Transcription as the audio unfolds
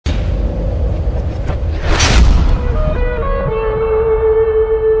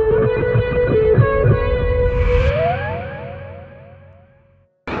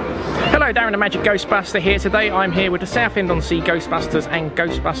Darren the Magic Ghostbuster here. Today I'm here with the Southend-on-Sea Ghostbusters and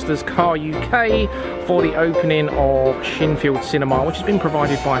Ghostbusters Car UK for the opening of Shinfield Cinema, which has been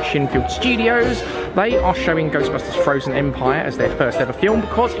provided by Shinfield Studios. They are showing Ghostbusters Frozen Empire as their first ever film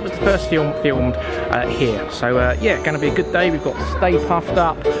because it was the first film filmed here. So yeah, going to be a good day. We've got Stay Puffed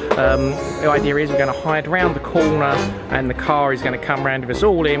Up. The idea is we're going to hide around the corner and the car is going to come round with us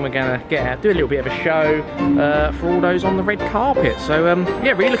all in. We're going to get out, do a little bit of a show for all those on the red carpet. So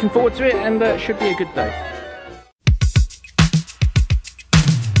yeah, really looking forward to it, and it should be a good day.